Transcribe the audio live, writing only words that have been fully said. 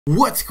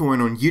What's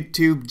going on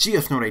YouTube,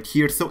 GeoSnow right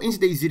here. So in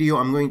today's video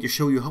I'm going to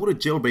show you how to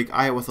jailbreak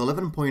iOS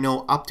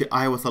 11.0 up to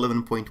iOS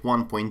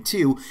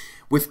 11.1.2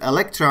 with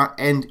Electra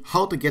and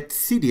how to get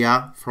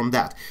Cydia from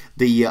that.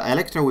 The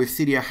Electra with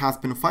Cydia has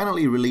been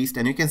finally released,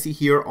 and you can see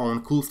here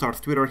on Coolstar's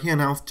Twitter he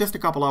announced just a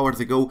couple hours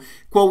ago,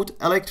 quote,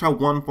 Electra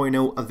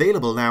 1.0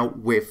 available now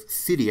with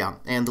Cydia,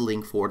 and the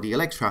link for the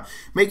Electra.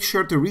 Make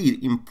sure to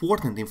read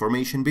important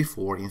information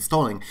before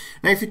installing.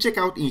 Now if you check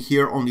out in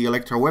here on the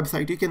Electra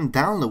website, you can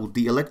download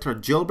the Electra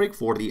Jailbreak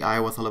for the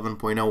iOS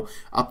 11.0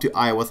 up to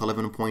iOS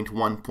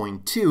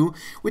 11.1.2,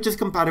 which is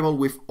compatible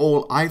with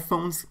all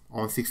iPhones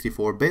on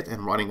 64-bit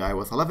and running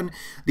iOS 11,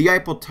 the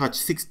iPod Touch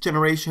 6th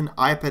generation,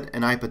 iPad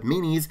and iPad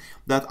minis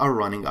that are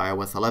running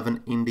iOS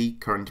 11 in the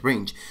current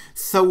range.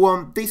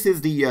 So this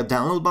is the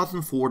download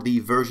button for the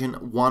version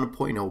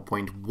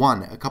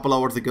 1.0.1. A couple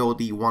hours ago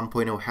the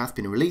 1.0 has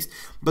been released,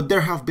 but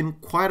there have been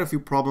quite a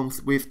few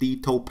problems with the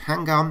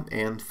Topanga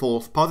and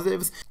false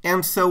positives,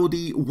 and so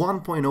the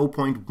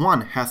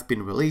 1.0.1 has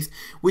been released,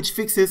 which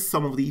fixes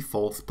some of the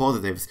false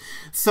positives.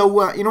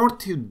 So in order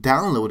to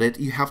download it,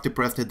 you have to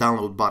press the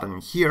download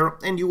button here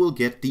and you will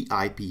get the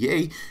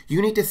IPA.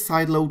 You need to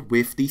sideload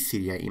with the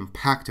Cydia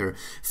Impactor.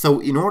 So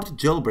in order to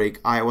jailbreak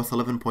iOS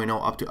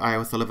 11.0 up to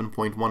iOS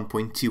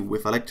 11.1.2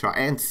 with Electra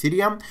and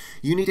Cydia,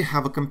 you need to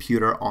have a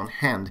computer on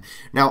hand.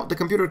 Now the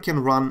computer can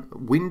run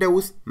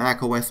Windows,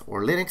 macOS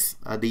or Linux.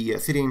 The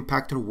Cydia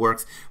Impactor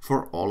works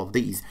for all of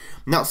these.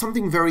 Now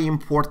something very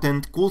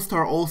important,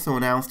 Coolstar also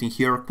announced in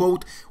here,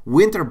 quote,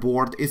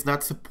 Winterboard is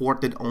not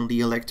supported on the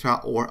Electra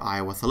or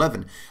iOS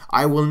 11.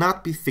 I will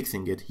not be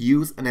fixing it.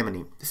 Use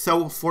Anemone.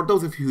 So for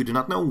those of you who do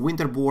not know,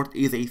 Winterboard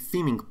is a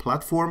theming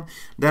platform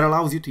that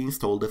allows you to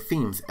install the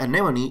themes.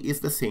 Anemone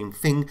is the same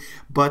thing,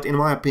 but in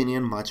my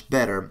opinion much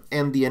better.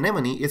 And the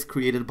Anemone is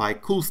created by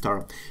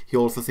Coolstar. He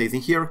also says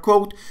in here,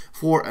 quote,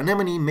 for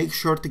Anemone, make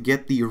sure to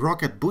get the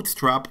Rocket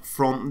Bootstrap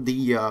from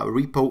the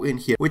repo in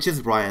here, which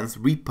is Ryan's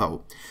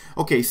repo.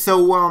 Okay,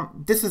 so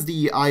this is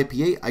the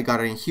IPA. I got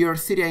it in here.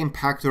 Cydia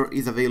Impactor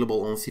is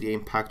available on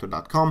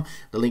cydiaimpactor.com.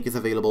 The link is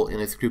available in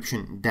the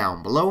description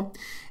down below.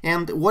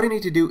 And what you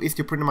need to do is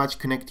to pretty much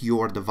connect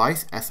your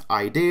device, as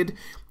I did,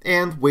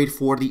 and wait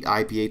for the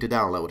IPA to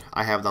download.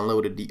 I have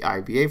downloaded the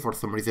IPA. For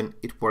some reason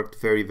it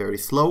worked very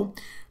slow,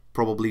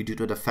 probably due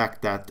to the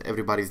fact that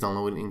everybody's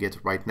downloading it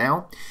right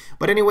now.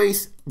 But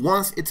anyways,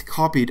 once it's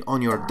copied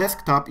on your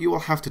desktop, you will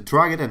have to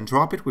drag it and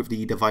drop it with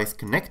the device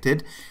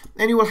connected,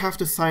 and you will have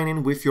to sign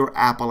in with your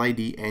Apple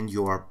ID and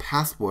your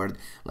password.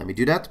 Let me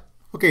do that.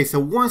 Okay, so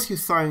once you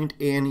signed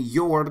in,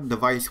 your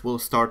device will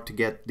start to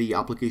get the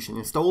application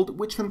installed,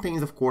 which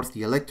contains, of course,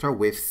 the Electra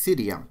with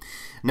Cydia.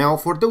 Now,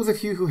 for those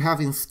of you who have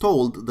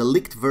installed the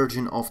leaked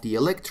version of the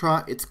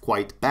Electra, it's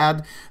quite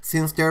bad,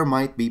 since there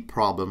might be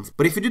problems.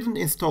 But if you didn't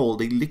install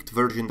the leaked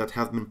version that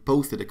has been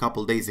posted a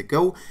couple days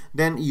ago,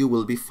 then you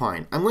will be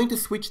fine. I'm going to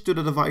switch to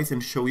the device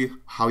and show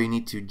you how you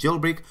need to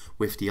jailbreak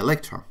with the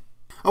Electra.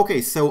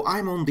 Okay, so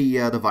I'm on the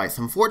device.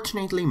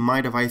 Unfortunately,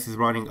 my device is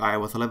running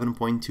iOS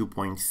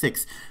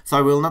 11.2.6, so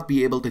I will not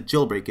be able to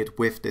jailbreak it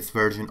with this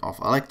version of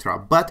Electra,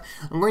 but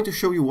I'm going to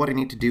show you what I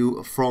need to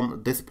do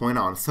from this point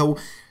on. So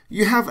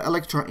you have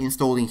Electra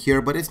installed in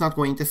here, but it's not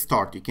going to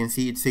start. You can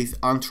see it says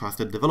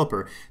untrusted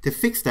developer. To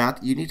fix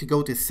that, you need to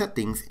go to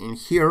settings in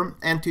here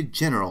and to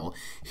general.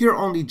 Here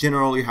on the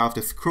general, you have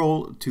to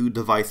scroll to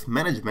device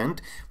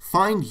management,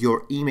 find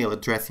your email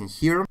address in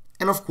here,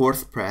 and of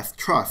course press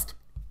trust.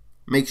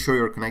 Make sure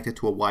you're connected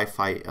to a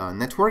Wi-Fi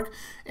network,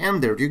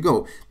 and there you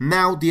go.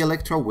 Now the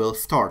Electra will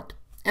start.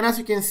 And as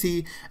you can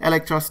see,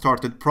 Electra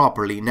started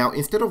properly. Now,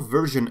 instead of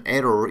version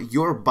error,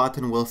 your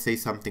button will say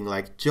something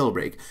like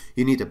jailbreak.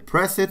 You need to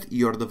press it,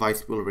 your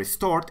device will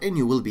restart, and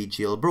you will be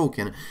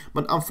jailbroken.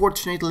 But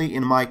unfortunately,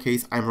 in my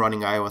case, I'm running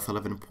iOS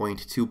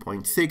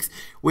 11.2.6,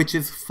 which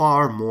is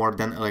far more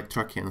than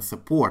Electra can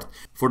support.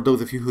 For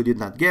those of you who did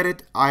not get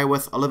it,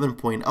 iOS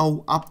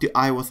 11.0 up to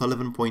iOS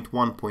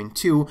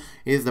 11.1.2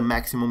 is the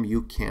maximum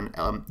you can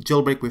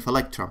jailbreak with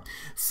Electra.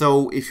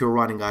 So if you're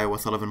running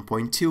iOS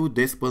 11.2,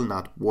 this will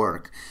not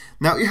work.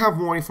 Now you have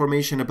more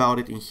information about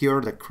it in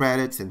here, the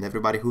credits and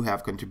everybody who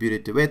have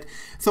contributed to it.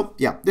 So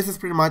yeah, this is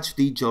pretty much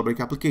the jailbreak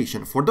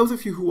application. For those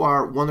of you who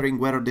are wondering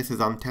whether this is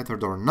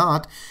untethered or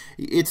not,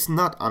 it's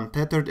not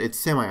untethered, it's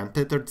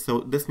semi-untethered,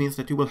 so this means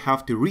that you will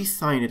have to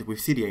re-sign it with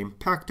Cydia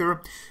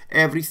Impactor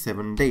every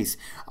 7 days.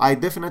 I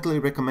definitely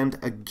recommend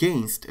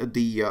against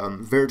the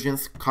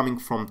versions coming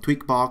from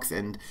Tweakbox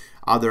and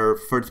other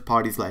third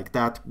parties like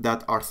that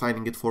are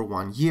signing it for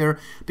 1 year,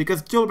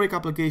 because jailbreak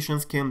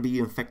applications can be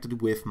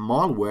infected with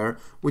malware,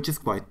 which is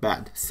quite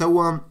bad.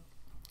 So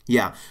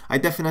yeah, I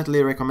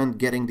definitely recommend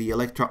getting the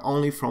Electra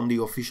only from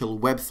the official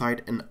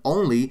website and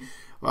only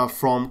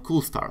from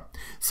Coolstar.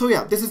 So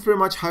yeah, this is pretty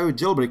much how you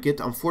jailbreak it.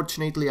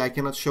 Unfortunately, I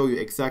cannot show you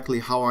exactly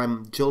how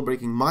I'm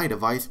jailbreaking my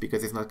device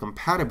because it's not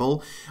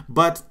compatible,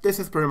 but this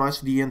is pretty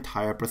much the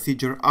entire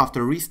procedure.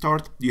 After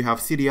restart, you have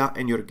Cydia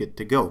and you're good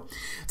to go.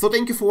 So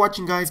thank you for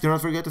watching, guys. Do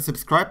not forget to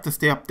subscribe to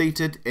stay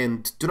updated,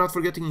 and do not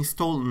forget to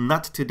install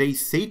Not Today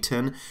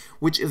Satan,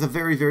 which is a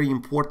very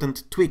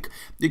important tweak.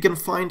 You can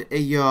find a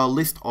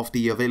list of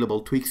the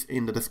available tweaks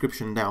in the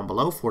description down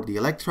below for the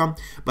Electra,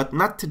 but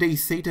Not Today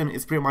Satan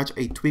is pretty much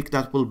a tweak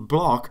that will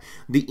block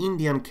the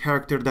Indian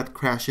character that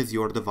crashes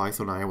your device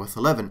on iOS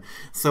 11.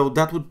 So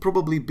that would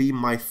probably be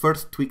my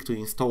first tweak to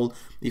install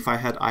if I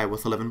had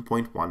iOS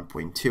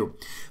 11.1.2.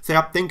 So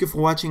yeah, thank you for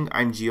watching.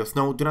 I'm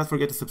GeoSnow. Do not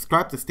forget to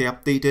subscribe to stay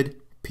updated.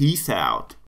 Peace out.